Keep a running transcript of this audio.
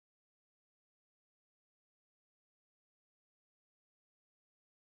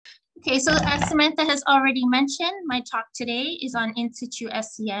Okay, so as Samantha has already mentioned, my talk today is on in-situ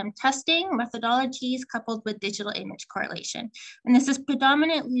SEM testing methodologies coupled with digital image correlation. And this is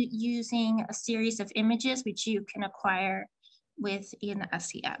predominantly using a series of images which you can acquire within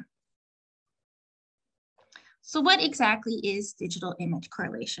SEM. So what exactly is digital image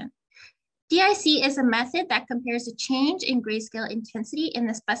correlation? DIC is a method that compares a change in grayscale intensity in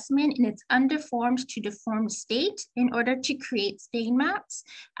the specimen in its undeformed to deformed state in order to create stain maps,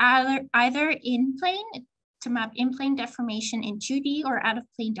 either in plane to map in-plane deformation in 2D or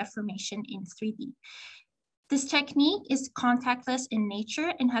out-of-plane deformation in 3D. This technique is contactless in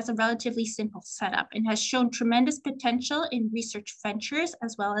nature and has a relatively simple setup and has shown tremendous potential in research ventures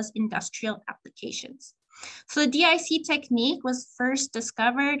as well as industrial applications. So the DIC technique was first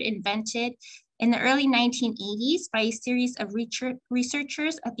discovered, invented in the early 1980s by a series of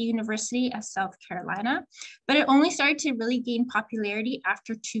researchers at the University of South Carolina, but it only started to really gain popularity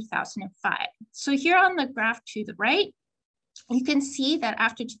after 2005. So here on the graph to the right, you can see that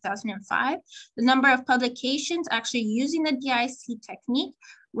after 2005, the number of publications actually using the DIC technique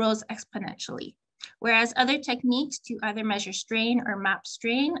rose exponentially, whereas other techniques to either measure strain or map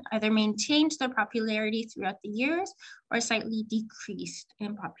strain either maintained their popularity throughout the years or slightly decreased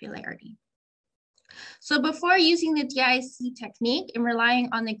in popularity. So before using the DIC technique and relying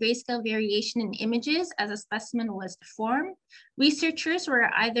on the grayscale variation in images as a specimen was deformed, researchers were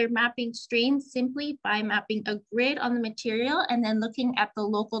either mapping strain simply by mapping a grid on the material and then looking at the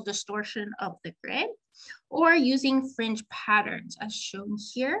local distortion of the grid, or using fringe patterns as shown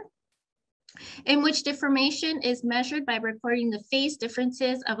here, in which deformation is measured by recording the phase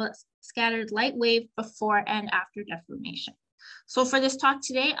differences of a scattered light wave before and after deformation. So for this talk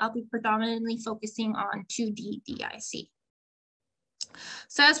today, I'll be predominantly focusing on 2D DIC.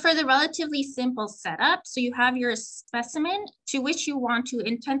 So as for the relatively simple setup, so you have your specimen to which you want to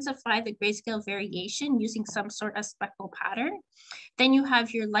intensify the grayscale variation using some sort of speckle pattern. Then you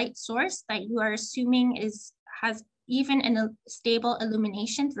have your light source that you are assuming has even and a stable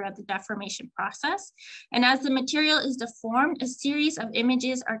illumination throughout the deformation process. And as the material is deformed, a series of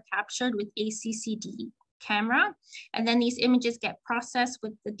images are captured with a CCD camera. And then these images get processed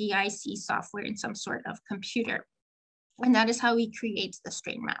with the DIC software in some sort of computer. And that is how we create the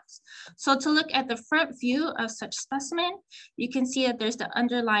strain maps. So to look at the front view of such specimen, you can see that there's the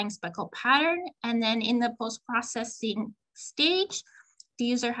underlying speckle pattern. And then in the post-processing stage, the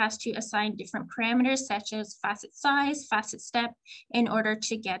user has to assign different parameters such as facet size, facet step in order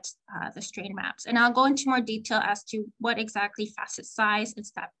to get the strain maps. And I'll go into more detail as to what exactly facet size and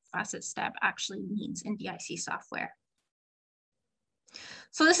facet step actually means in DIC software.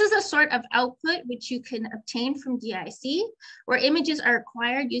 So this is a sort of output which you can obtain from DIC, where images are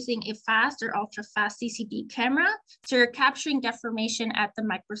acquired using a fast or ultra fast CCD camera. So you're capturing deformation at the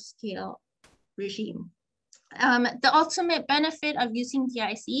microscale regime. The ultimate benefit of using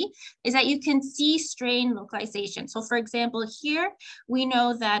DIC is that you can see strain localization. So for example, here, we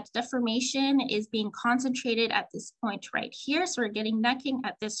know that deformation is being concentrated at this point right here. So we're getting necking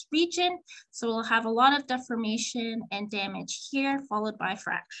at this region. So we'll have a lot of deformation and damage here, followed by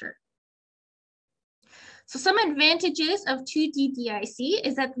fracture. So some advantages of 2D DIC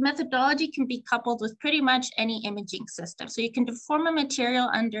is that the methodology can be coupled with pretty much any imaging system. So you can deform a material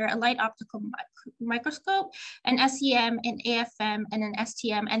under a light optical microscope, an SEM, an AFM, and an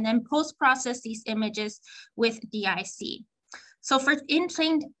STM, and then post-process these images with DIC. So for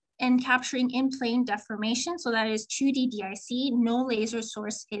in-plane and capturing in-plane deformation, so that is 2D DIC, no laser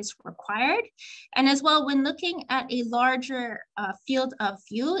source is required. And as well, when looking at a larger field of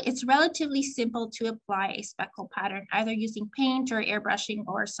view, it's relatively simple to apply a speckle pattern, either using paint or airbrushing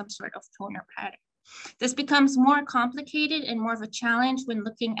or some sort of toner pattern. This becomes more complicated and more of a challenge when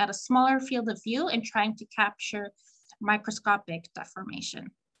looking at a smaller field of view and trying to capture microscopic deformation.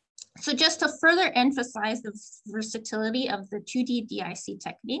 So just to further emphasize the versatility of the 2D DIC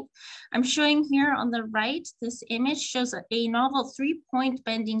technique, I'm showing here on the right, this image shows a novel 3-point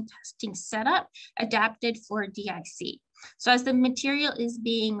bending testing setup adapted for DIC. So as the material is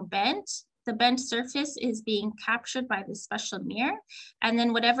being bent, the bent surface is being captured by the special mirror, and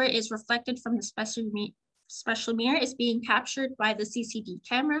then whatever is reflected from the special mirror is being captured by the CCD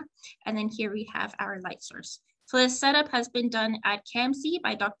camera, and then here we have our light source. So this setup has been done at CAMC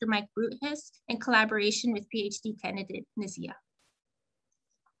by Dr. Mike Bruthis in collaboration with PhD candidate Nizia.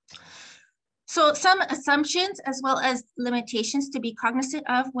 So some assumptions as well as limitations to be cognizant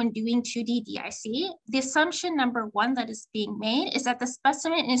of when doing 2D DIC. The assumption number one that is being made is that the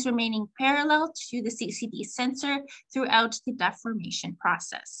specimen is remaining parallel to the CCD sensor throughout the deformation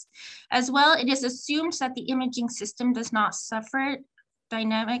process. As well, it is assumed that the imaging system does not suffer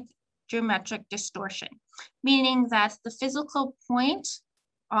dynamic geometric distortion, meaning that the physical point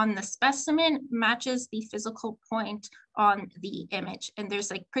on the specimen matches the physical point on the image. And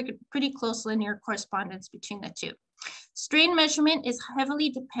there's like pretty close linear correspondence between the two. Strain measurement is heavily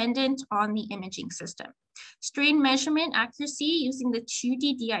dependent on the imaging system. Strain measurement accuracy using the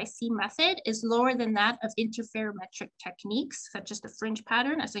 2D DIC method is lower than that of interferometric techniques, such as the fringe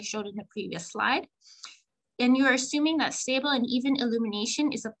pattern, as I showed in the previous slide. And you are assuming that stable and even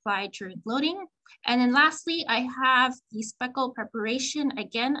illumination is applied during loading. And then lastly, I have the speckle preparation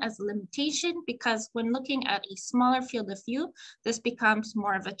again as a limitation, because when looking at a smaller field of view, this becomes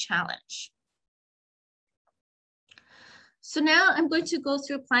more of a challenge. So now I'm going to go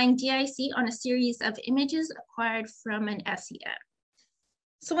through applying DIC on a series of images acquired from an SEM.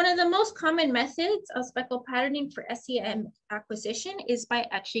 So one of the most common methods of speckle patterning for SEM acquisition is by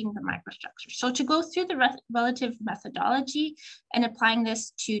etching the microstructure. So to go through the relative methodology and applying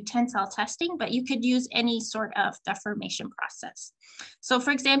this to tensile testing, but you could use any sort of deformation process. So for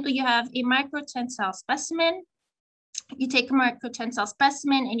example, you have a microtensile specimen. You take a microtensile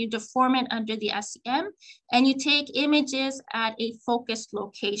specimen and you deform it under the SEM, and you take images at a focused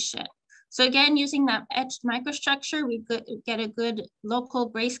location. So again, using that etched microstructure, we get a good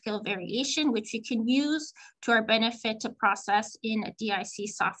local grayscale variation, which we can use to our benefit to process in a DIC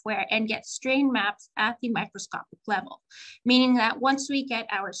software and get strain maps at the microscopic level. Meaning that once we get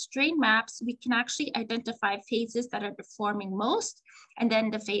our strain maps, we can actually identify phases that are deforming most, and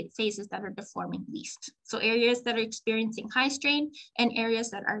then the phases that are deforming least. So areas that are experiencing high strain and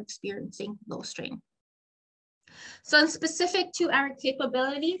areas that are experiencing low strain. So specific to our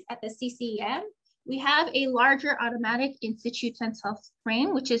capabilities at the CCEM, we have a larger automatic in-situ tensile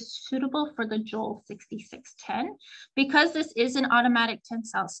frame, which is suitable for the Joule 6610. Because this is an automatic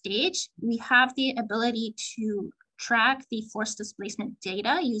tensile stage, we have the ability to track the force displacement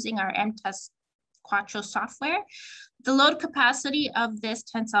data using our MTEST Quattro software. The load capacity of this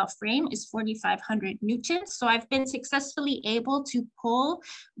tensile frame is 4,500 newtons. So I've been successfully able to pull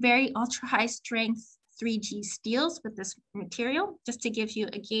very ultra high strength 3G steels with this material, just to give you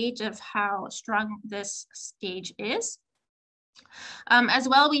a gauge of how strong this stage is. As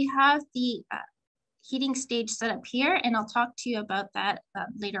well, we have the heating stage set up here, and I'll talk to you about that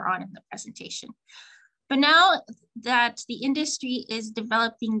later on in the presentation. But now that the industry is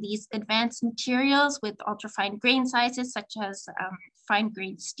developing these advanced materials with ultrafine grain sizes, such as fine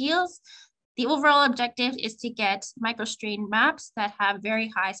grain steels, the overall objective is to get microstrain maps that have very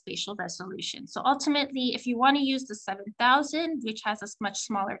high spatial resolution. So ultimately, if you want to use the 7000, which has a much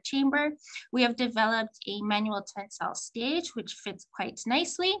smaller chamber, we have developed a manual tensile stage, which fits quite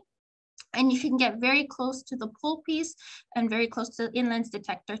nicely. And you can get very close to the pull piece and very close to the in-lens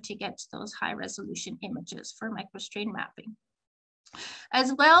detector to get those high resolution images for microstrain mapping.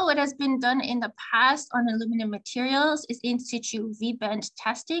 As well, what has been done in the past on aluminum materials is in-situ V-bend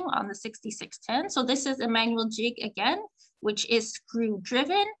testing on the 6610. So this is a manual jig again, which is screw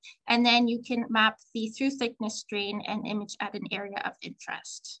driven, and then you can map the through thickness strain and image at an area of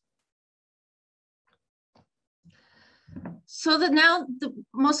interest. So now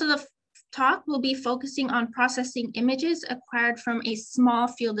most of the talk will be focusing on processing images acquired from a small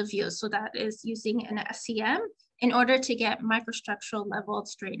field of view. So that is using an SEM in order to get microstructural level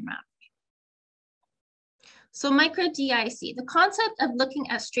strain mapping. So micro DIC, the concept of looking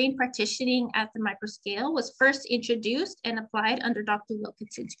at strain partitioning at the microscale was first introduced and applied under Dr.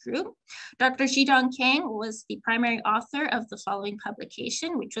 Wilkinson's group. Dr. Zhidong Kang was the primary author of the following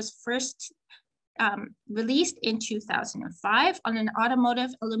publication, which was first released in 2005 on an automotive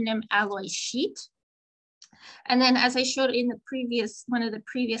aluminum alloy sheet. And then, as I showed in the one of the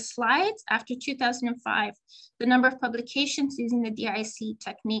previous slides, after 2005, the number of publications using the DIC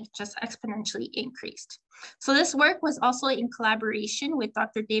technique just exponentially increased. So this work was also in collaboration with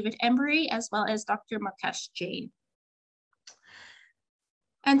Dr. David Embry, as well as Dr. Mukesh Jain.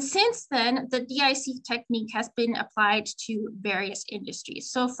 And since then, the DIC technique has been applied to various industries.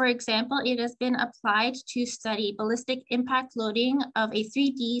 So for example, it has been applied to study ballistic impact loading of a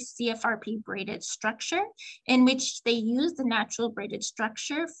 3D CFRP braided structure, in which they use the natural braided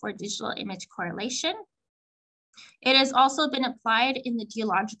structure for digital image correlation. It has also been applied in the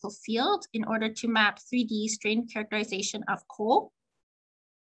geological field in order to map 3D strain characterization of coal.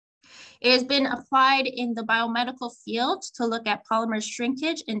 It has been applied in the biomedical field to look at polymer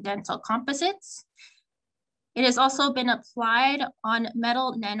shrinkage in dental composites. It has also been applied on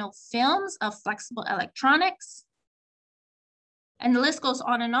metal nanofilms of flexible electronics. And the list goes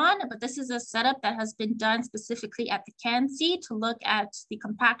on, but this is a setup that has been done specifically at the CANC to look at the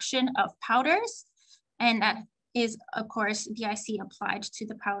compaction of powders. And that is, of course, DIC applied to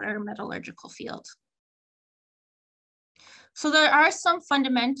the powder metallurgical field. So there are some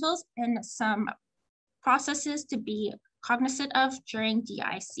fundamentals and some processes to be cognizant of during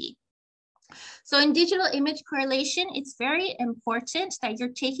DIC. So in digital image correlation, it's very important that you're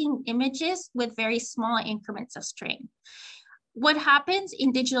taking images with very small increments of strain. What happens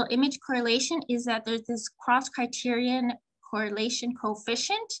in digital image correlation is that there's this cross-criterion correlation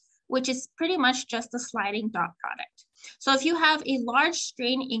coefficient, which is pretty much just a sliding dot product. So if you have a large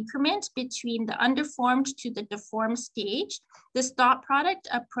strain increment between the underformed to the deformed stage, this dot product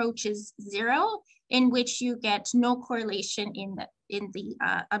approaches 0, in which you get no correlation in the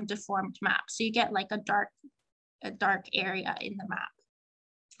undeformed map. So you get like a dark area in the map.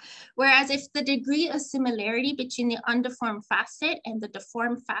 Whereas if the degree of similarity between the undeformed facet and the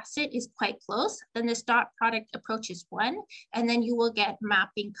deformed facet is quite close, then this dot product approaches 1, and then you will get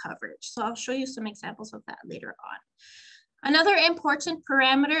mapping coverage. So I'll show you some examples of that later on. Another important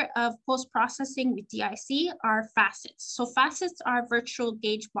parameter of post-processing with DIC are facets. So facets are virtual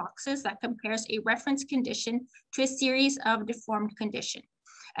gauge boxes that compares a reference condition to a series of deformed condition.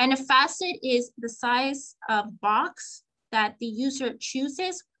 And a facet is the size of box that the user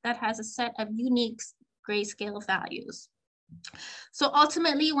chooses that has a set of unique grayscale values. So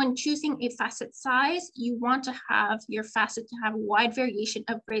ultimately, when choosing a facet size, you want to have your facet to have a wide variation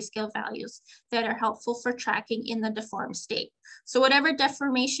of grayscale values that are helpful for tracking in the deformed state. So whatever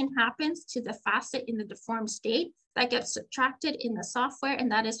deformation happens to the facet in the deformed state, that gets subtracted in the software, and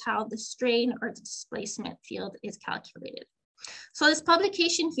that is how the strain or the displacement field is calculated. So this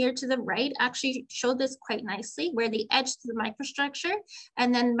publication here to the right actually showed this quite nicely, where they etched the microstructure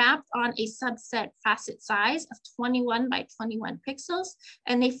and then mapped on a subset facet size of 21 by 21 pixels.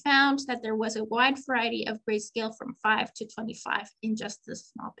 And they found that there was a wide variety of grayscale from 5 to 25 in just this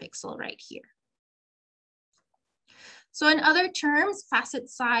small pixel right here. So in other terms,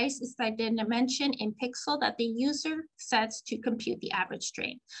 facet size is the dimension in pixel that the user sets to compute the average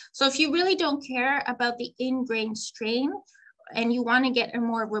strain. So if you really don't care about the in-grain strain, and you want to get a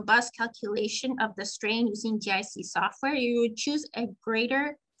more robust calculation of the strain using DIC software, you would choose a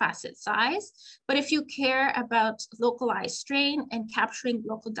greater facet size. But if you care about localized strain and capturing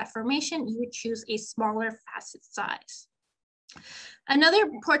local deformation, you would choose a smaller facet size. Another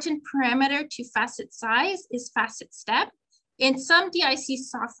important parameter to facet size is facet step. In some DIC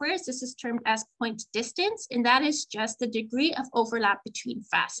softwares, this is termed as point distance, and that is just the degree of overlap between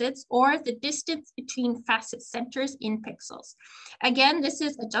facets or the distance between facet centers in pixels. Again, this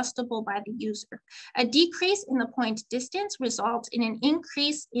is adjustable by the user. A decrease in the point distance results in an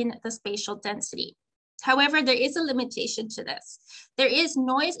increase in the spatial density. However, there is a limitation to this. There is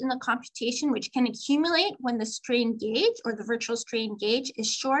noise in the computation which can accumulate when the strain gauge or the virtual strain gauge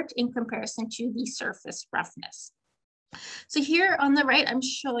is short in comparison to the surface roughness. So here on the right, I'm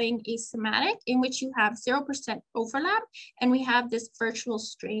showing a schematic in which you have 0% overlap, and we have this virtual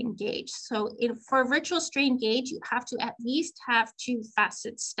strain gauge. So for a virtual strain gauge, you have to at least have 2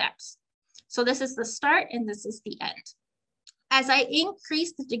 facet steps. So this is the start and this is the end. As I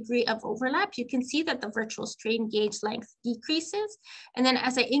increase the degree of overlap, you can see that the virtual strain gauge length decreases. And then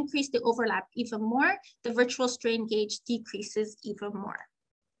as I increase the overlap even more, the virtual strain gauge decreases even more.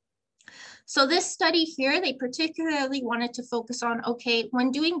 So this study here, they particularly wanted to focus on, okay,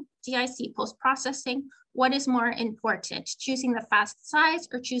 when doing DIC post-processing, what is more important, choosing the facet size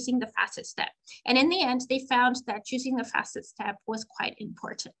or choosing the facet step? And in the end, they found that choosing the facet step was quite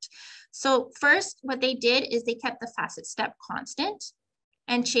important. So first, what they did is they kept the facet step constant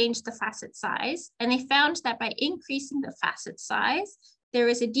and changed the facet size. And they found that by increasing the facet size, there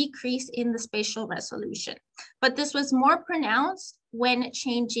is a decrease in the spatial resolution. But this was more pronounced when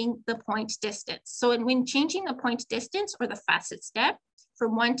changing the point distance. So when changing the point distance or the facet step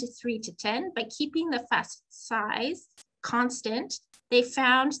from 1 to 3 to 10, by keeping the facet size constant, they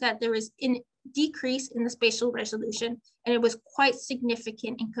found that there was a decrease in the spatial resolution, and it was quite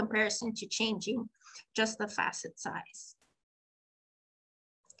significant in comparison to changing just the facet size.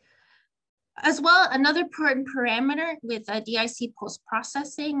 As well, another important parameter with DIC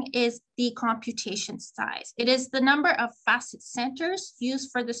post-processing is the computation size. It is the number of facet centers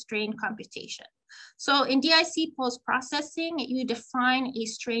used for the strain computation. So in DIC post-processing, you define a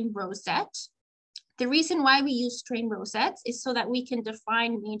strain rosette. The reason why we use strain rosettes is so that we can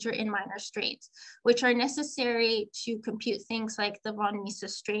define major and minor strains, which are necessary to compute things like the von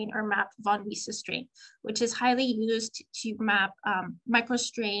Mises strain or map von Mises strain, which is highly used to map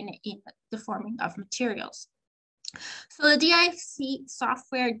microstrain in the forming of materials. So the DIC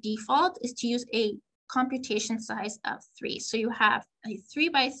software default is to use a computation size of 3. So you have a 3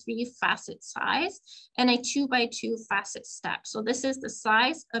 by 3 facet size and a 2 by 2 facet step. So this is the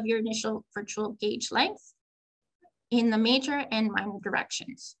size of your initial virtual gauge length in the major and minor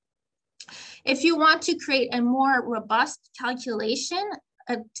directions. If you want to create a more robust calculation,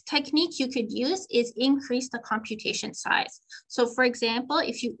 a technique you could use is increase the computation size. So for example,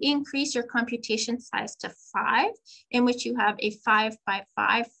 if you increase your computation size to 5, in which you have a 5 by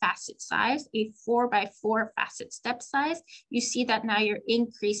 5 facet size, a 4 by 4 facet step size, you see that now you're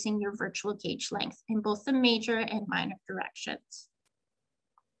increasing your virtual gauge length in both the major and minor directions.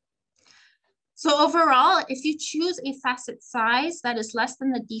 So overall, if you choose a facet size that is less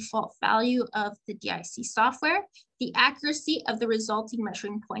than the default value of the DIC software, the accuracy of the resulting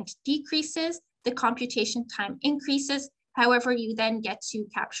measuring point decreases, the computation time increases. However, you then get to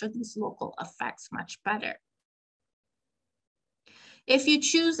capture these local effects much better. If you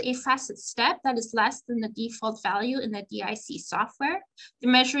choose a facet step that is less than the default value in the DIC software, the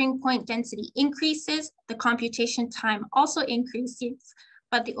measuring point density increases, the computation time also increases,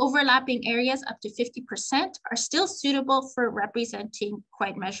 but the overlapping areas up to 50% are still suitable for representing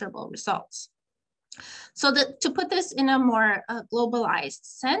quite measurable results. So to put this in a more globalized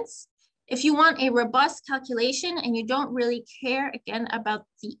sense, if you want a robust calculation and you don't really care, again, about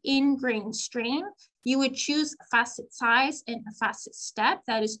the in-grain strain, you would choose a facet size and a facet step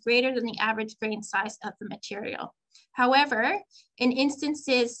that is greater than the average grain size of the material. However, in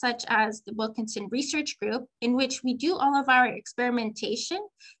instances such as the Wilkinson Research Group, in which we do all of our experimentation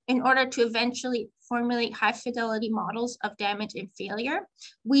in order to eventually formulate high fidelity models of damage and failure,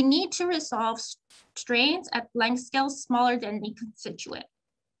 we need to resolve strains at length scales smaller than the constituent,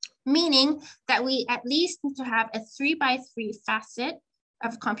 meaning that we at least need to have a 3 by 3 facet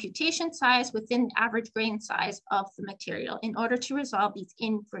of computation size within the average grain size of the material in order to resolve these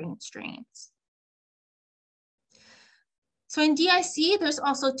in-grain strains. So in DIC, there's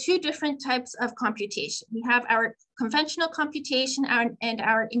also 2 different types of computation. We have our conventional computation and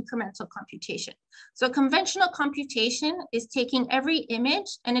our incremental computation. So conventional computation is taking every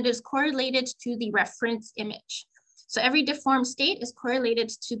image and it is correlated to the reference image. So every deformed state is correlated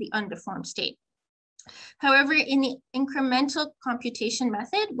to the undeformed state. However, in the incremental computation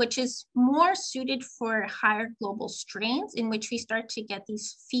method, which is more suited for higher global strains, in which we start to get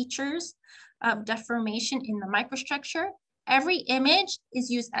these features of deformation in the microstructure, every image is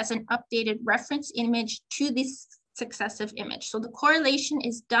used as an updated reference image to this successive image. So the correlation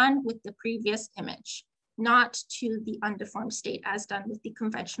is done with the previous image, not to the undeformed state as done with the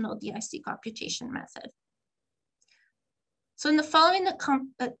conventional DIC computation method. So in the following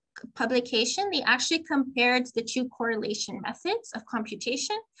publication, they actually compared the 2 correlation methods of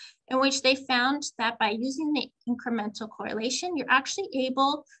computation, in which they found that by using the incremental correlation, you're actually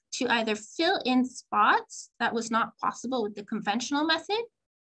able to either fill in spots that was not possible with the conventional method,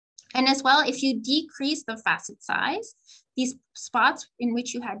 and as well, if you decrease the facet size, these spots in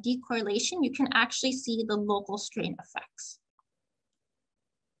which you had decorrelation, you can actually see the local strain effects.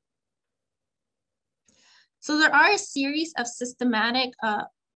 So there are a series of systematic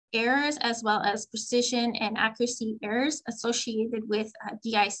errors as well as precision and accuracy errors associated with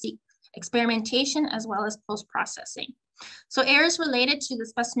DIC experimentation as well as post-processing. So errors related to the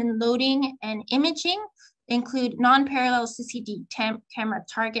specimen loading and imaging include non-parallel CCD camera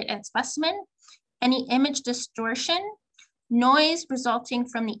target and specimen, any image distortion, noise resulting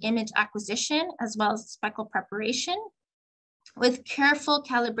from the image acquisition as well as speckle preparation. With careful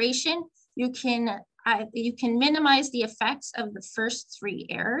calibration, you can minimize the effects of the first 3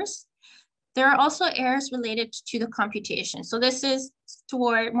 errors. There are also errors related to the computation. So this is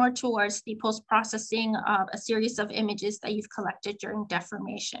more towards the post-processing of a series of images that you've collected during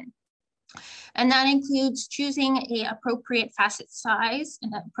deformation. And that includes choosing an appropriate facet size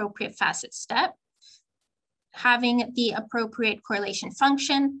and an appropriate facet step, having the appropriate correlation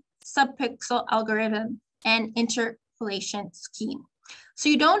function, subpixel algorithm, and interpolation scheme. So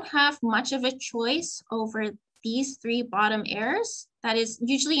you don't have much of a choice over these 3 bottom errors that is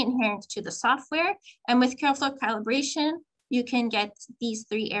usually inherent to the software. And with careful calibration, you can get these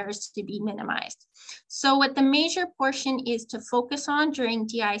 3 errors to be minimized. So what the major portion is to focus on during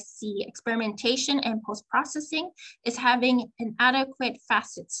DIC experimentation and post-processing is having an adequate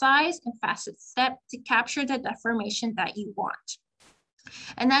facet size and facet step to capture the deformation that you want.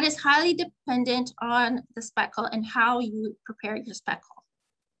 And that is highly dependent on the speckle and how you prepare your speckle.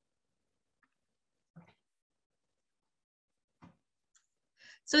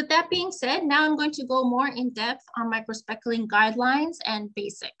 So with that being said, now I'm going to go more in depth on microspeckling guidelines and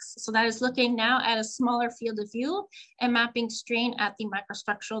basics. So that is looking now at a smaller field of view and mapping strain at the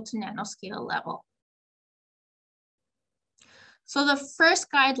microstructural to nanoscale level. So the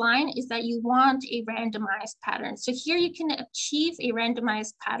first guideline is that you want a randomized pattern. So here you can achieve a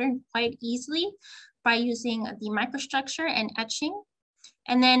randomized pattern quite easily by using the microstructure and etching.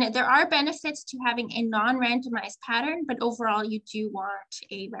 And then there are benefits to having a non-randomized pattern, but overall you do want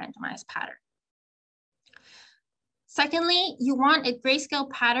a randomized pattern. Secondly, you want a grayscale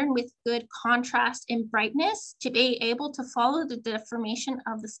pattern with good contrast and brightness to be able to follow the deformation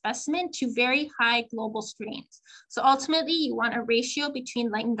of the specimen to very high global strains. So ultimately, you want a ratio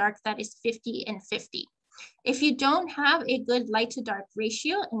between light and dark that is 50 and 50. If you don't have a good light to dark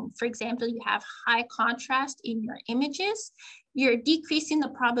ratio, and for example, you have high contrast in your images, you're decreasing the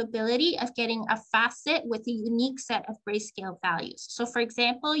probability of getting a facet with a unique set of grayscale values. So for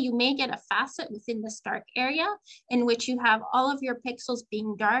example, you may get a facet within this dark area in which you have all of your pixels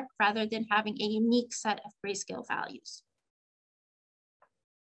being dark rather than having a unique set of grayscale values.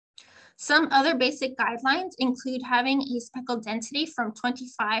 Some other basic guidelines include having a speckle density from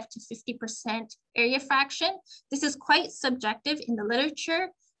 25 to 50% area fraction. This is quite subjective in the literature.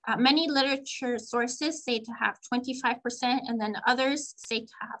 Many literature sources say to have 25% and then others say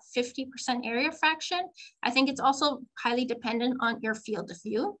to have 50% area fraction. I think it's also highly dependent on your field of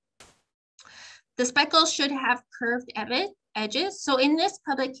view. The speckles should have curved edges. So in this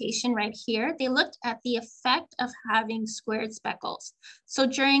publication right here, they looked at the effect of having squared speckles. So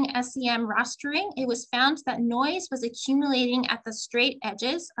during SEM rastering, it was found that noise was accumulating at the straight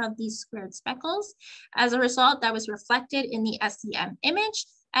edges of these squared speckles. As a result, that was reflected in the SEM image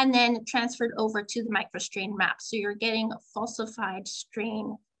and then transferred over to the microstrain map. So you're getting a falsified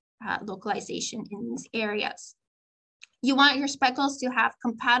strain localization in these areas. You want your speckles to have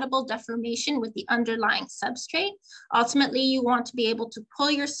compatible deformation with the underlying substrate. Ultimately, you want to be able to pull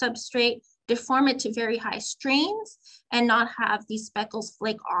your substrate, deform it to very high strains, and not have these speckles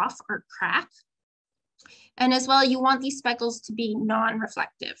flake off or crack. And as well, you want these speckles to be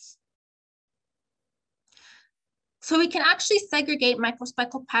non-reflective. So we can actually segregate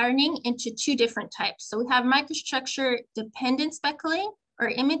microspeckle patterning into two different types. So we have microstructure dependent speckling or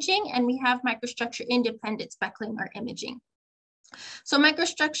imaging, and we have microstructure independent speckling or imaging. So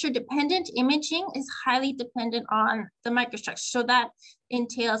microstructure dependent imaging is highly dependent on the microstructure. So that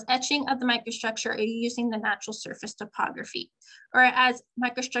entails etching of the microstructure or using the natural surface topography. Whereas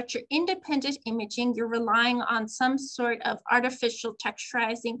microstructure independent imaging, you're relying on some sort of artificial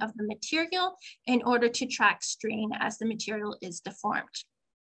texturizing of the material in order to track strain as the material is deformed.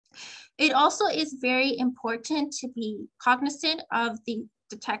 It also is very important to be cognizant of the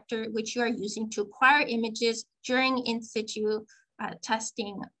detector which you are using to acquire images during in situ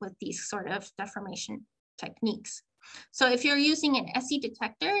testing with these sort of deformation techniques. So if you're using an SE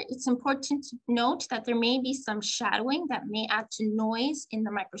detector, it's important to note that there may be some shadowing that may add to noise in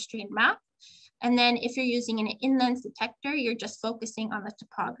the microstrain map. And then if you're using an in-lens detector, you're just focusing on the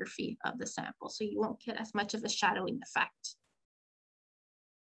topography of the sample, so you won't get as much of a shadowing effect.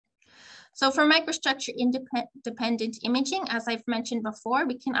 So for microstructure independent imaging, as I've mentioned before,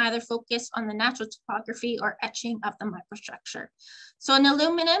 we can either focus on the natural topography or etching of the microstructure. So in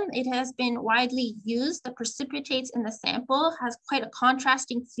aluminum, it has been widely used. The precipitates in the sample has quite a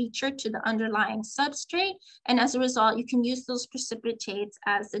contrasting feature to the underlying substrate. And as a result, you can use those precipitates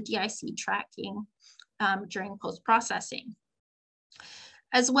as the DIC tracking during post-processing.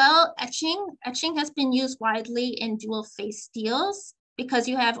 As well, etching has been used widely in dual phase steels, because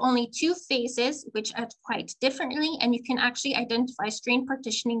you have only two phases which etch quite differently, and you can actually identify strain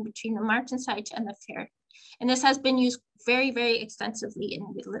partitioning between the martensite and the ferrite. And this has been used very, very extensively in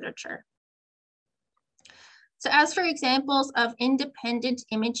the literature. So as for examples of independent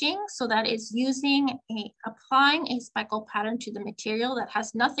imaging, so that is applying a speckle pattern to the material that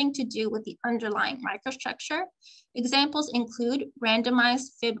has nothing to do with the underlying microstructure, examples include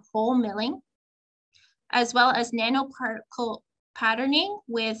randomized fib hole milling, as well as nanoparticle patterning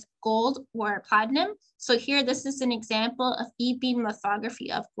with gold or platinum. So here, this is an example of E-beam lithography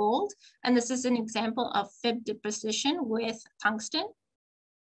of gold, and this is an example of fib deposition with tungsten.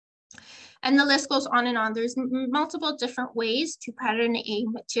 And the list goes on and on. There's multiple different ways to pattern a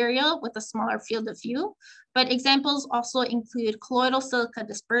material with a smaller field of view, but examples also include colloidal silica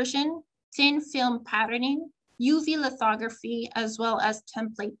dispersion, thin film patterning, UV lithography, as well as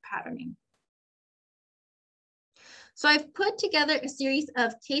template patterning. So I've put together a series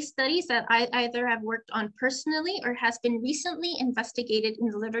of case studies that I either have worked on personally or has been recently investigated in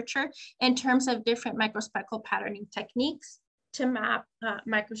the literature in terms of different microspeckle patterning techniques to map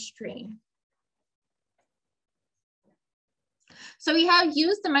microstrain. So we have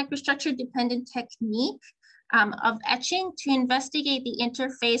used the microstructure dependent technique of etching to investigate the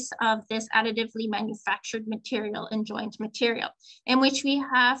interface of this additively manufactured material and joint material, in which we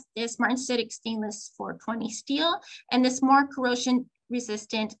have this martensitic stainless 420 steel and this more corrosion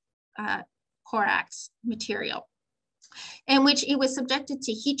resistant corax material, in which it was subjected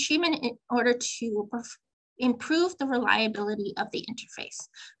to heat treatment in order to improve the reliability of the interface.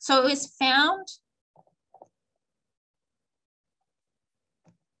 So it was found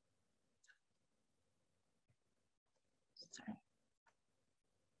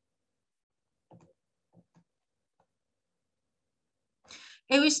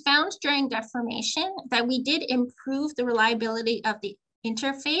during deformation that we did improve the reliability of the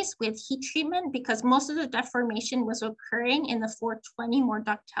interface with heat treatment, because most of the deformation was occurring in the 420 more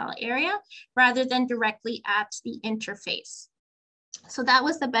ductile area rather than directly at the interface. So that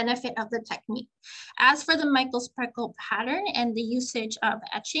was the benefit of the technique. As for the microspeckle pattern and the usage of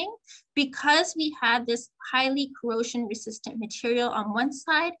etching, because we had this highly corrosion resistant material on one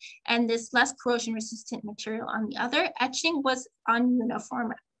side and this less corrosion resistant material on the other, etching was ununiform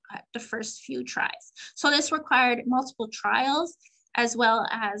at the first few tries. So this required multiple trials, as well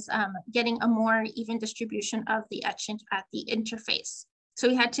as getting a more even distribution of the etchant at the interface. So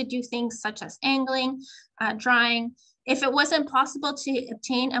we had to do things such as angling, drying. If it wasn't possible to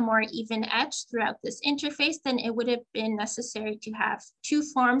obtain a more even etch throughout this interface, then it would have been necessary to have two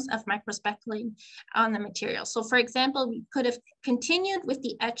forms of microspeckling on the material. So for example, we could have continued with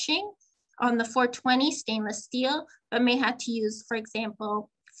the etching on the 420 stainless steel, but may have to use, for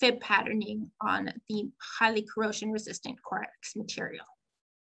example, fib patterning on the highly corrosion resistant corax material.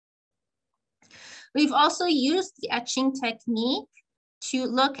 We've also used the etching technique to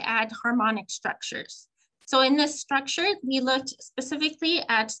look at harmonic structures. So in this structure, we looked specifically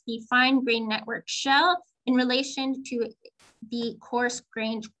at the fine-grained network shell in relation to the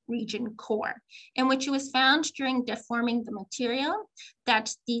coarse-grained region core, in which it was found during deforming the material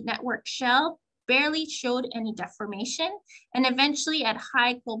that the network shell barely showed any deformation. And eventually at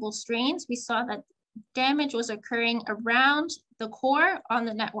high global strains, we saw that damage was occurring around the core on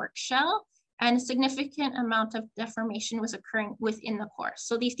the network shell, and a significant amount of deformation was occurring within the core.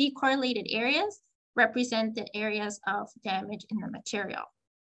 So these decorrelated areas represent the areas of damage in the material.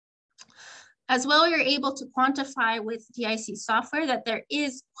 As well, we were able to quantify with DIC software that there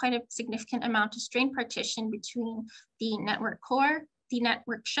is quite a significant amount of strain partition between the network core, the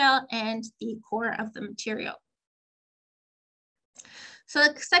network shell, and the core of the material. So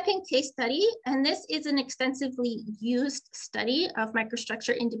the second case study, and this is an extensively used study of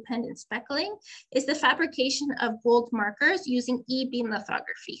microstructure independent speckling, is the fabrication of gold markers using E-beam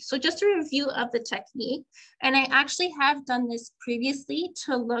lithography. So just a review of the technique, and I actually have done this previously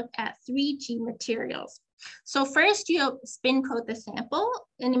to look at 3G materials. So first you spin coat the sample,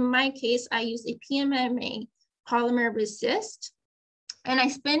 and in my case, I use a PMMA polymer resist, and I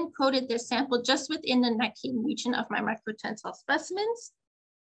spin coated this sample just within the necking region of my microtensile specimens.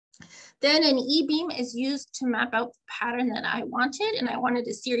 Then an E-beam is used to map out the pattern that I wanted, and I wanted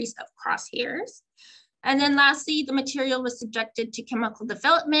a series of crosshairs. And then lastly, the material was subjected to chemical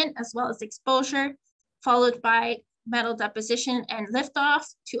development as well as exposure, followed by metal deposition and liftoff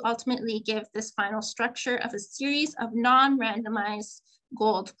to ultimately give this final structure of a series of non-randomized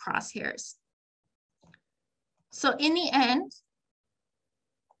gold crosshairs. So in the end,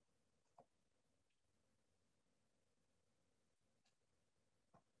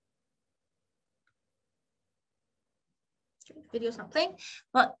 video's not playing.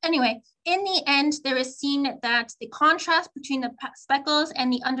 Well, anyway, in the end, there is seen that the contrast between the speckles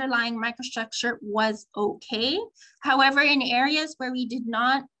and the underlying microstructure was okay. However, in areas where we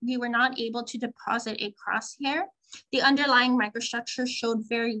were not able to deposit a crosshair, the underlying microstructure showed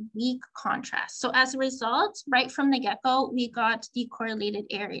very weak contrast. So as a result, right from the get-go, we got decorrelated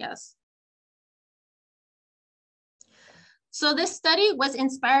areas. So this study was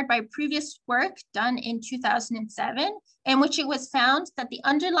inspired by previous work done in 2007, in which it was found that the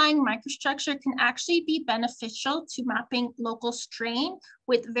underlying microstructure can actually be beneficial to mapping local strain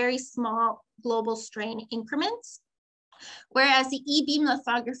with very small global strain increments. Whereas the E-beam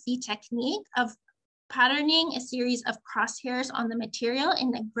lithography technique of patterning a series of crosshairs on the material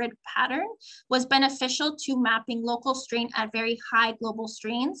in a grid pattern was beneficial to mapping local strain at very high global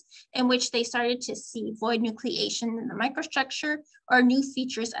strains, in which they started to see void nucleation in the microstructure or new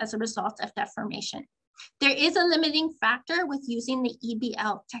features as a result of deformation. There is a limiting factor with using the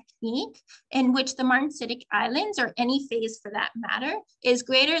EBL technique, in which the martensitic islands, or any phase for that matter, is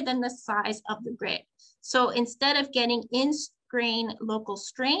greater than the size of the grid. So instead of getting in-grain local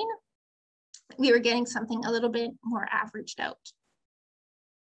strain, we were getting something a little bit more averaged out.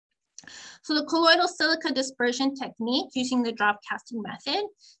 So the colloidal silica dispersion technique using the drop casting method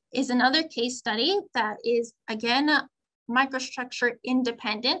is another case study that is, again, microstructure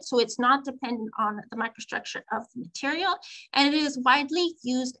independent. So it's not dependent on the microstructure of the material, and it is widely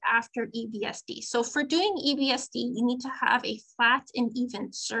used after EBSD. So for doing EBSD, you need to have a flat and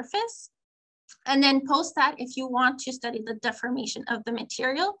even surface. And then post that, if you want to study the deformation of the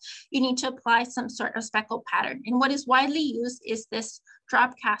material, you need to apply some sort of speckle pattern. And what is widely used is this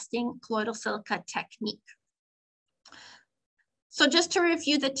drop casting colloidal silica technique. So just to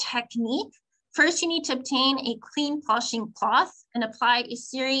review the technique, first you need to obtain a clean polishing cloth and apply a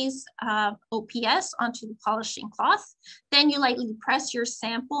series of OPS onto the polishing cloth. Then you lightly press your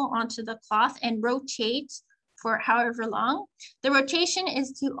sample onto the cloth and rotate for however long. The rotation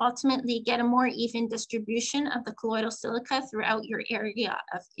is to ultimately get a more even distribution of the colloidal silica throughout your area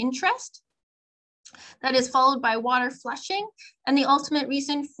of interest. That is followed by water flushing. And the ultimate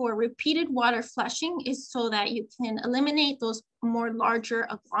reason for repeated water flushing is so that you can eliminate those more larger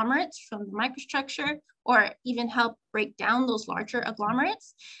agglomerates from the microstructure, or even help break down those larger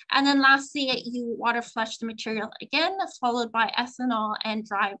agglomerates. And then lastly, you water flush the material again, followed by ethanol and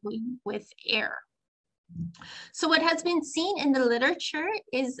drying with air. So what has been seen in the literature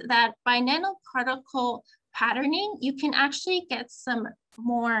is that by nanoparticle patterning, you can actually get some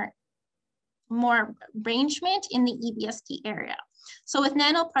more arrangement in the EBSD area. So with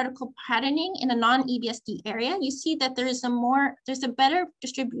nanoparticle patterning in a non-EBSD area, you see that there's a better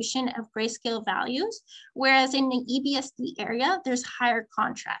distribution of grayscale values, whereas in the EBSD area, there's higher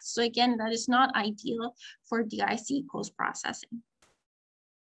contrast. So again, that is not ideal for DIC post-processing.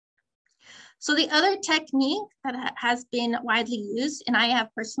 So the other technique that has been widely used, and I have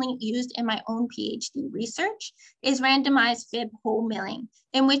personally used in my own PhD research, is randomized fib hole milling,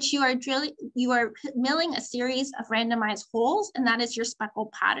 in which you are milling a series of randomized holes, and that is your speckle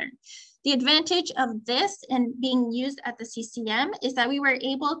pattern. The advantage of this and being used at the CCEM is that we were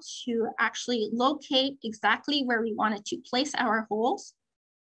able to actually locate exactly where we wanted to place our holes.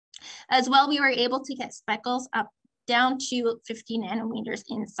 As well, we were able to get speckles up down to 50 nanometers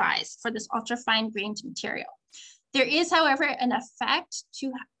in size for this ultra fine grained material. There is, however, an effect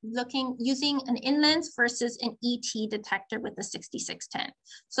to using an in-lens versus an ET detector with the 6610.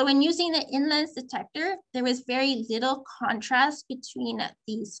 So when using the in-lens detector, there was very little contrast between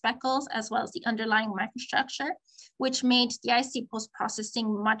the speckles as well as the underlying microstructure, which made DIC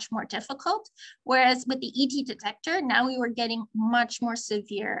post-processing much more difficult. Whereas with the ET detector, now we were getting much more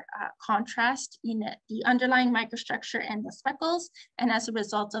severe contrast in the underlying microstructure and the speckles. And as a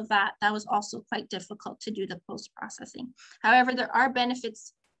result of that, that was also quite difficult to do the post-processing. However, there are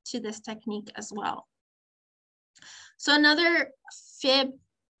benefits to this technique as well. So another fib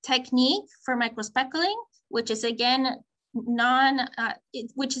technique for microspeckling, which is again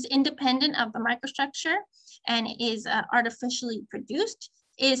which is independent of the microstructure and is artificially produced,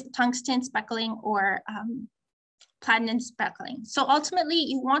 is tungsten speckling or platinum speckling. So ultimately,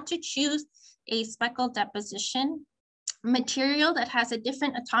 you want to choose a speckle deposition material that has a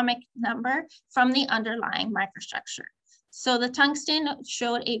different atomic number from the underlying microstructure. So the tungsten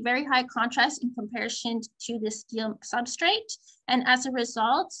showed a very high contrast in comparison to the steel substrate. And as a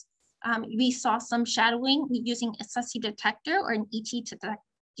result, we saw some shadowing using a SESI detector or an ET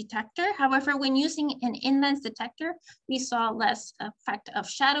detector. However, when using an in-lens detector, we saw less effect of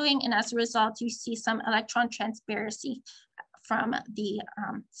shadowing. And as a result, you see some electron transparency from the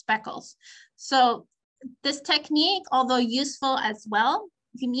speckles. So this technique, although useful as well,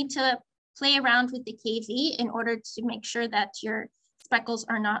 you need to play around with the KV in order to make sure that your speckles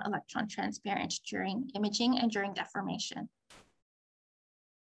are not electron transparent during imaging and during deformation.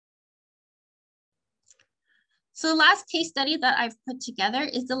 So the last case study that I've put together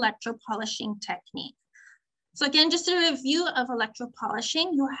is the electropolishing technique. So again, just a review of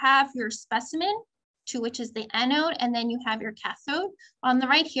electropolishing, you have your specimen, to which is the anode, and then you have your cathode. On the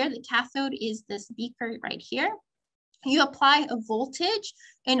right here, the cathode is this beaker right here. You apply a voltage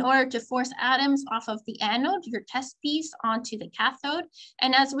in order to force atoms off of the anode, your test piece, onto the cathode.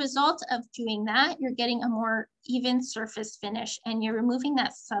 And as a result of doing that, you're getting a more even surface finish and you're removing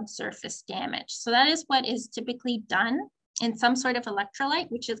that subsurface damage. So that is what is typically done in some sort of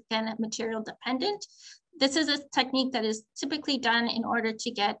electrolyte, which is again material dependent. This is a technique that is typically done in order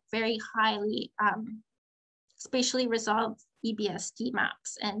to get very highly spatially resolved EBSD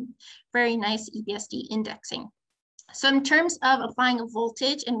maps and very nice EBSD indexing. So in terms of applying a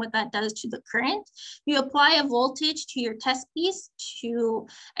voltage and what that does to the current, you apply a voltage to your test piece to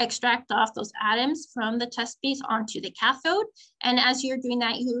extract off those atoms from the test piece onto the cathode. And as you're doing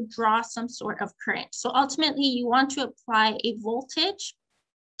that, you draw some sort of current. So ultimately, you want to apply a voltage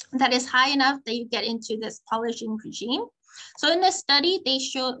that is high enough that you get into this polishing regime. So in this study,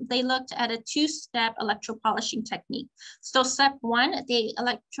 they looked at a two-step electropolishing technique. So step one, they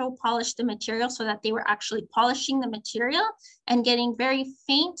electropolished the material so that they were actually polishing the material and getting very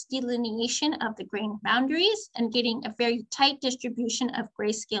faint delineation of the grain boundaries and getting a very tight distribution of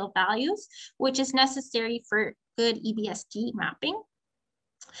grayscale values, which is necessary for good EBSD mapping.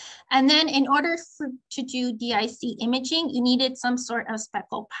 And then in order to do DIC imaging, you needed some sort of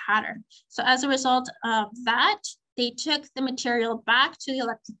speckle pattern. So as a result of that, they took the material back to the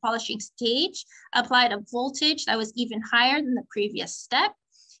electropolishing stage, applied a voltage that was even higher than the previous step,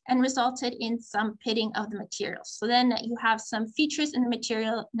 and resulted in some pitting of the material. So then you have some features in the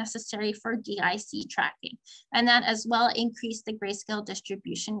material necessary for DIC tracking. And that as well increased the grayscale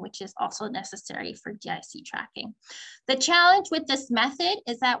distribution, which is also necessary for DIC tracking. The challenge with this method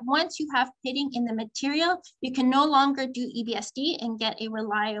is that once you have pitting in the material, you can no longer do EBSD and get a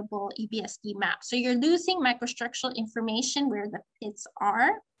reliable EBSD map. So you're losing microstructural information where the pits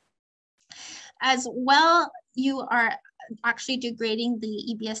are. As well, you are actually degrading the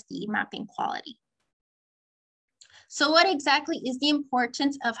EBSD mapping quality. So what exactly is the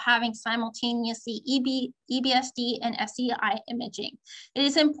importance of having simultaneously EBSD and SEI imaging? It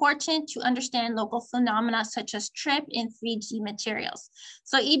is important to understand local phenomena such as trip in 3D materials.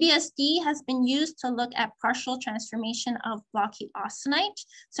 So EBSD has been used to look at partial transformation of blocky austenite.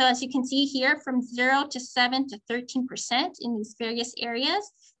 So as you can see here, from 0 to 7 to 13% in these various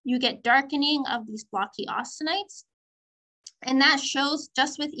areas, you get darkening of these blocky austenites. And that shows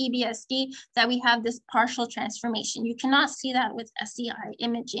just with EBSD that we have this partial transformation. You cannot see that with SEI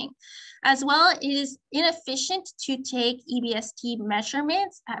imaging. As well, it is inefficient to take EBSD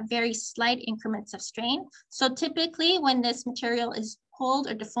measurements at very slight increments of strain. So typically when this material is pulled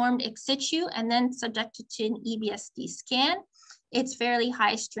or deformed ex situ and then subjected to an EBSD scan, it's fairly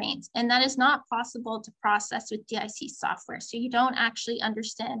high strains. And that is not possible to process with DIC software. So you don't actually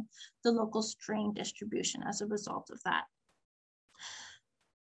understand the local strain distribution as a result of that.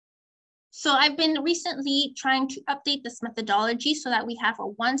 So I've been recently trying to update this methodology so that we have a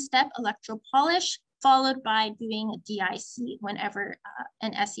one-step electropolish followed by doing a DIC whenever,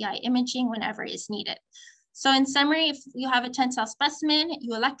 and SEI imaging whenever is needed. So in summary, if you have a tensile specimen,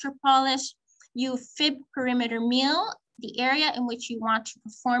 you electropolish, you fib perimeter mill the area in which you want to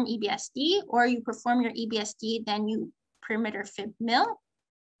perform EBSD, or you perform your EBSD, then you perimeter fib mill.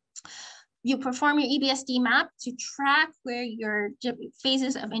 You perform your EBSD map to track where your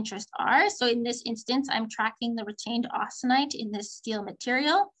phases of interest are. So in this instance, I'm tracking the retained austenite in this steel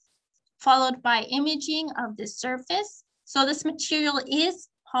material, followed by imaging of the surface. So this material is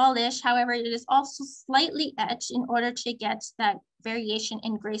polished, however, it is also slightly etched in order to get that variation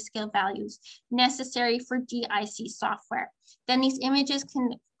in grayscale values necessary for DIC software. Then these images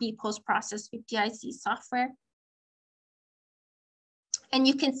can be post-processed with DIC software. And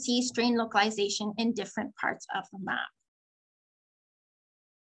you can see strain localization in different parts of the map.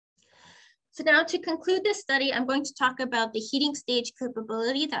 So now to conclude this study, I'm going to talk about the heating stage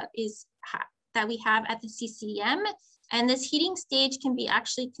capability that we have at the CCEM. And this heating stage can be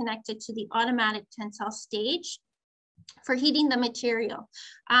actually connected to the automatic tensile stage for heating the material.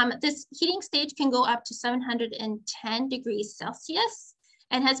 This heating stage can go up to 710 degrees Celsius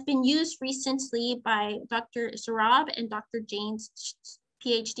and has been used recently by Dr. Sarab and Dr. Jane's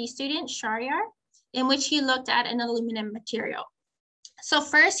PhD student, Shahryar, in which he looked at an aluminum material. So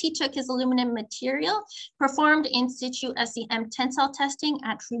first, he took his aluminum material, performed in-situ SEM tensile testing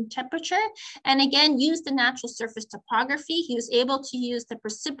at room temperature, and again, used the natural surface topography. He was able to use the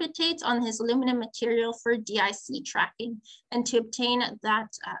precipitates on his aluminum material for DIC tracking and to obtain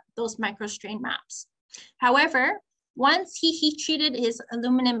those microstrain maps. However, once he heat treated his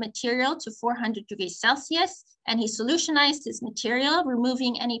aluminum material to 400 degrees Celsius and he solutionized his material,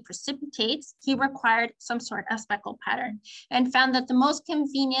 removing any precipitates, he required some sort of speckle pattern and found that the most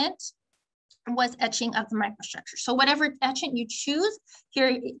convenient was etching of the microstructure. So whatever etchant you choose,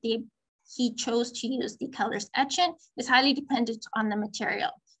 here he chose to use the colors etchant, is highly dependent on the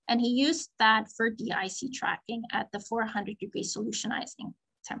material. And he used that for DIC tracking at the 400 degree solutionizing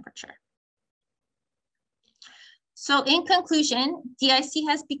temperature. So in conclusion, DIC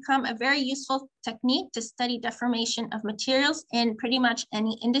has become a very useful technique to study deformation of materials in pretty much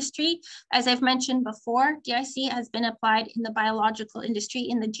any industry. As I've mentioned before, DIC has been applied in the biological industry,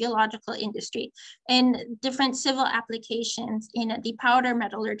 in the geological industry, in different civil applications, in the powder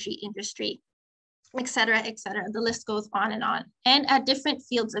metallurgy industry, et cetera, the list goes on, and at different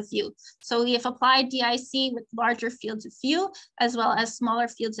fields of view. So we have applied DIC with larger fields of view, as well as smaller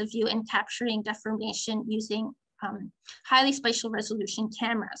fields of view in capturing deformation using highly spatial resolution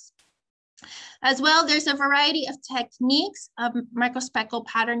cameras. As well, there's a variety of techniques of microspectral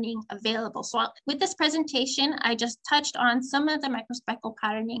patterning available. So with this presentation, I just touched on some of the microspectral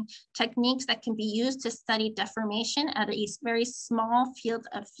patterning techniques that can be used to study deformation at a very small field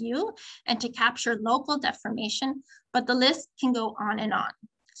of view and to capture local deformation, but the list can go on and on.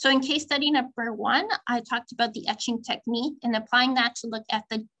 So in case study number 1, I talked about the etching technique and applying that to look at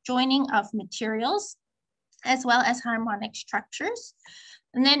the joining of materials as well as harmonic structures.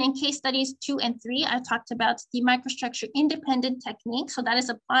 And then in case studies 2 and 3, I talked about the microstructure independent technique. So that is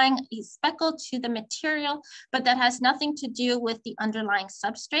applying a speckle to the material, but that has nothing to do with the underlying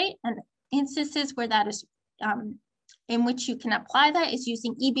substrate. And instances where that is, in which you can apply that is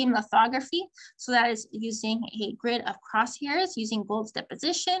using E-beam lithography. So that is using a grid of crosshairs, using Gould's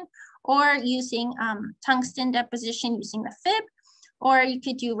deposition, or using tungsten deposition using the fib, or you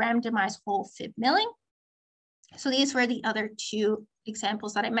could do randomized whole fib milling. So these were the other 2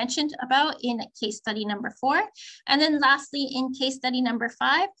 examples that I mentioned about in case study number 4. And then lastly, in case study number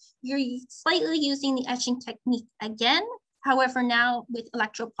 5, you're slightly using the etching technique again, however, now with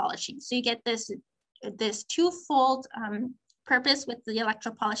electropolishing. So you get this twofold purpose with the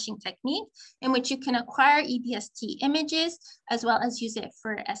electropolishing technique, in which you can acquire EBST images, as well as use it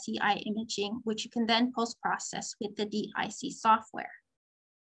for SEI imaging, which you can then post-process with the DIC software.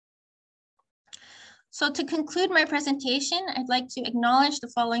 So to conclude my presentation, I'd like to acknowledge the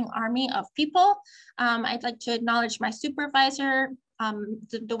following army of people. I'd like to acknowledge my supervisor,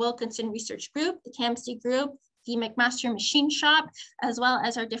 the Wilkinson Research Group, the CAMC Group, the McMaster Machine Shop, as well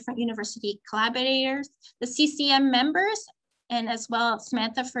as our different university collaborators, the CCEM members, and as well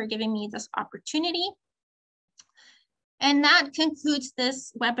Samantha for giving me this opportunity. And that concludes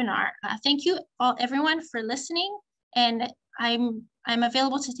this webinar. Thank you all, everyone, for listening, and I'm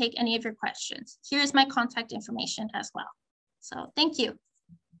available to take any of your questions. Here's my contact information as well. So thank you.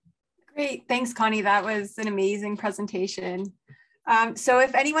 Great, thanks, Connie. That was an amazing presentation. So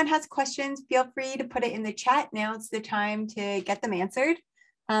if anyone has questions, feel free to put it in the chat. Now it's the time to get them answered.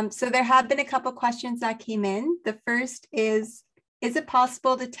 So there have been a couple questions that came in. The first is it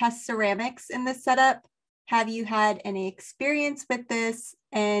possible to test ceramics in this setup? Have you had any experience with this?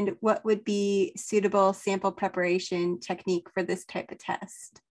 And what would be suitable sample preparation technique for this type of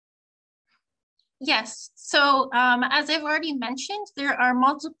test? Yes, so as I've already mentioned, there are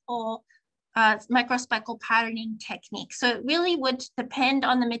multiple microspectral patterning techniques. So it really would depend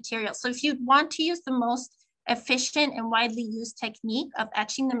on the material. So if you want to use the most efficient and widely used technique of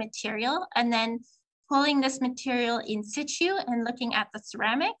etching the material and then pulling this material in situ and looking at the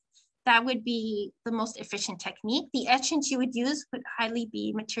ceramic, that would be the most efficient technique. The etchants you would use would highly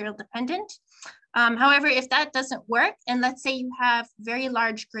be material dependent. However, if that doesn't work, and let's say you have very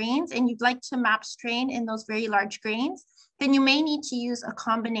large grains and you'd like to map strain in those very large grains, then you may need to use a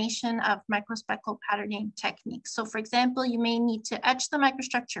combination of microspectral patterning techniques. So for example, you may need to etch the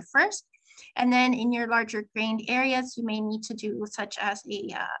microstructure first, and then in your larger grained areas, you may need to do such as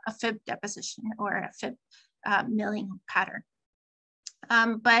a fib deposition or a fib milling pattern.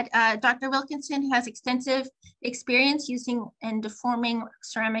 But Dr. Wilkinson has extensive experience using and deforming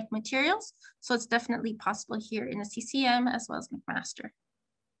ceramic materials. So it's definitely possible here in the CCEM as well as McMaster.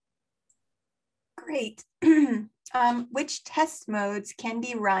 Great. Which test modes can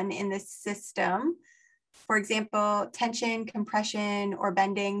be run in this system? For example, tension, compression, or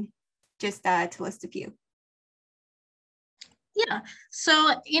bending, just to list a few. Yeah,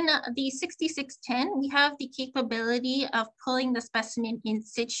 so in the 6610, we have the capability of pulling the specimen in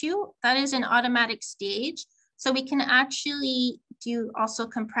situ. That is an automatic stage. So we can actually do also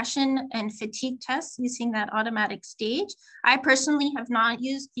compression and fatigue tests using that automatic stage. I personally have not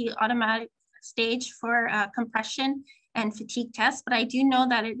used the automatic stage for compression and fatigue tests, but I do know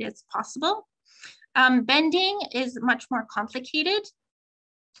that it is possible. Bending is much more complicated.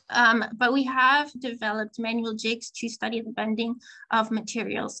 But we have developed manual jigs to study the bending of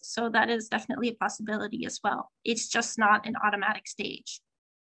materials. So that is definitely a possibility as well. It's just not an automatic stage.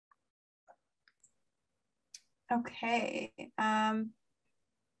 Okay.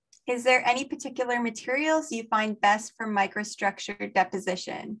 Is there any particular materials you find best for microstructure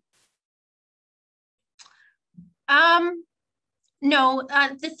deposition? No,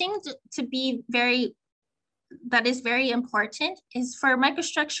 the thing to be that is very important is for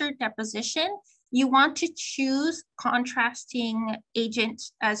microstructure deposition, you want to choose contrasting agent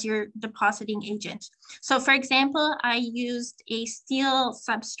as your depositing agent. So for example, I used a steel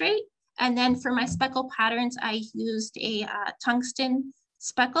substrate, and then for my speckle patterns, I used a tungsten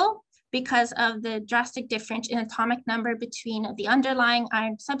speckle. because of the drastic difference in atomic number between the underlying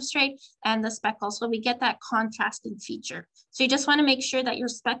iron substrate and the speckles. So we get that contrasting feature. So you just want to make sure that your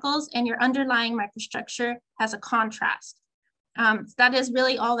speckles and your underlying microstructure has a contrast. That is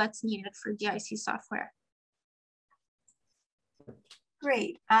really all that's needed for DIC software.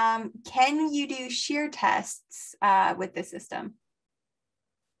 Great. Can you do shear tests with this system?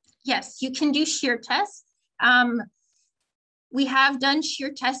 Yes, you can do shear tests. We have done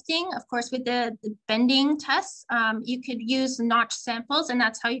shear testing, of course, with the bending tests. You could use notch samples, and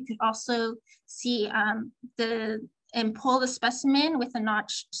that's how you could also see and pull the specimen with a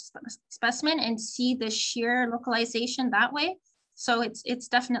notch specimen and see the shear localization that way. So it's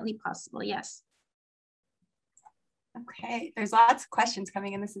definitely possible, yes. Okay, there's lots of questions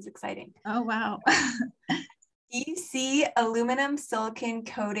coming in. This is exciting. Oh, wow. Do you see aluminum silicon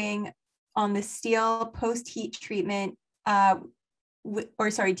coating on the steel post-heat treatment? Do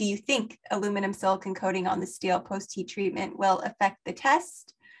you think aluminum silicon coating on the steel post-heat treatment will affect the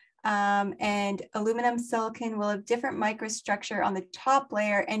test? And aluminum silicon will have different microstructure on the top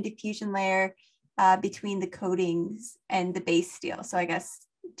layer and diffusion layer between the coatings and the base steel. So I guess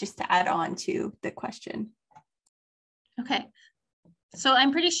just to add on to the question. Okay, so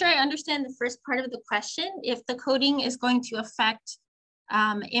I'm pretty sure I understand the first part of the question, if the coating is going to affect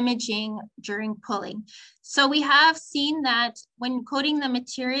imaging during pulling. So we have seen that when coating the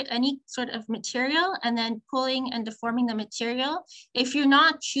material, any sort of material, and then pulling and deforming the material, if you're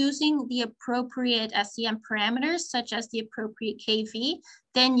not choosing the appropriate SEM parameters, such as the appropriate KV,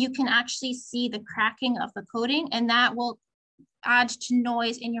 then you can actually see the cracking of the coating, and that will add to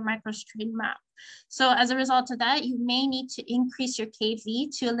noise in your microstrain map. So as a result of that, you may need to increase your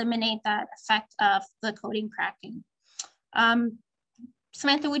KV to eliminate that effect of the coating cracking.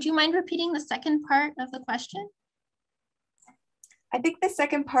 Samantha, would you mind repeating the second part of the question? I think the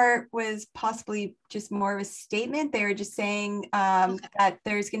second part was possibly just more of a statement. They were just saying that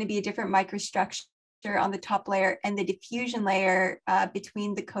there's going to be a different microstructure on the top layer and the diffusion layer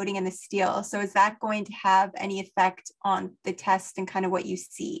between the coating and the steel. So is that going to have any effect on the test and kind of what you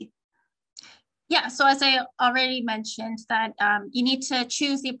see? Yeah, so as I already mentioned, that you need to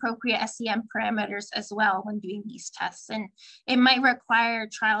choose the appropriate SEM parameters as well when doing these tests. And it might require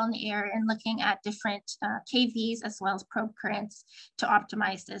trial and error in looking at different KVs as well as probe currents to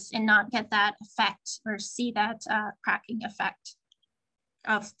optimize this and not get that effect or see that cracking effect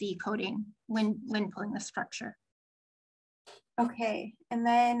of the coating when pulling the structure. Okay, and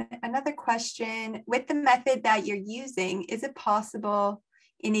then another question, with the method that you're using, is it possible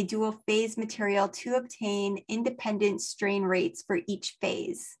in a dual phase material to obtain independent strain rates for each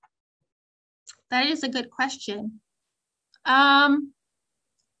phase? That is a good question. I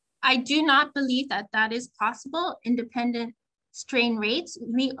do not believe that that is possible, independent strain rates.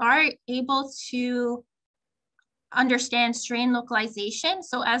 We are able to understand strain localization.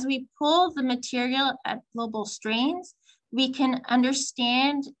 So as we pull the material at global strains, we can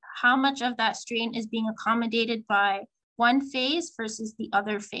understand how much of that strain is being accommodated by one phase versus the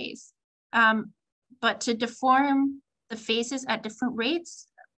other phase. But to deform the phases at different rates,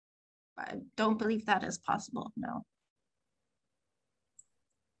 I don't believe that is possible, no.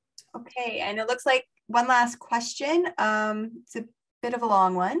 Okay, and it looks like one last question. It's a bit of a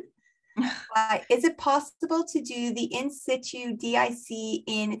long one. Is it possible to do the in-situ DIC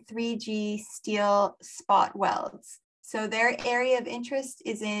in 3G steel spot welds? So their area of interest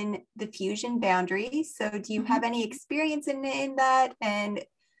is in the fusion boundary. So do you have any experience in that? And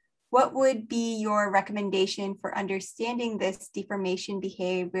what would be your recommendation for understanding this deformation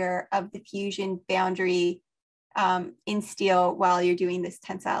behavior of the fusion boundary in steel while you're doing this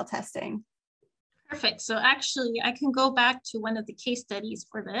tensile testing? Perfect. So actually, I can go back to one of the case studies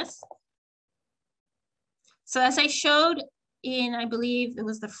for this. So as I showed in, I believe it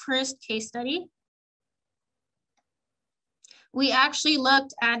was the first case study, we actually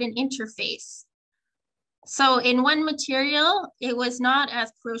looked at an interface. So in one material, it was not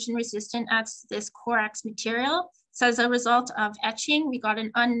as corrosion resistant as this Corax material. So as a result of etching, we got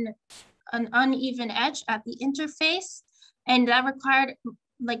an uneven edge at the interface, and that required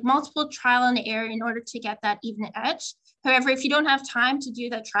like multiple trial and error in order to get that even edge. However, if you don't have time to do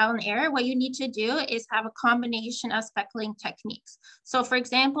that trial and error, what you need to do is have a combination of speckling techniques. So for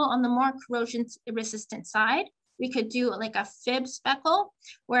example, on the more corrosion resistant side, we could do like a fib speckle,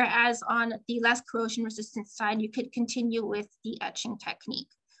 whereas on the less corrosion resistant side, you could continue with the etching technique.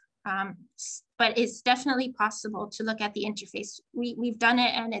 But it's definitely possible to look at the interface. We've done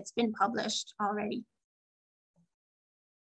it and it's been published already.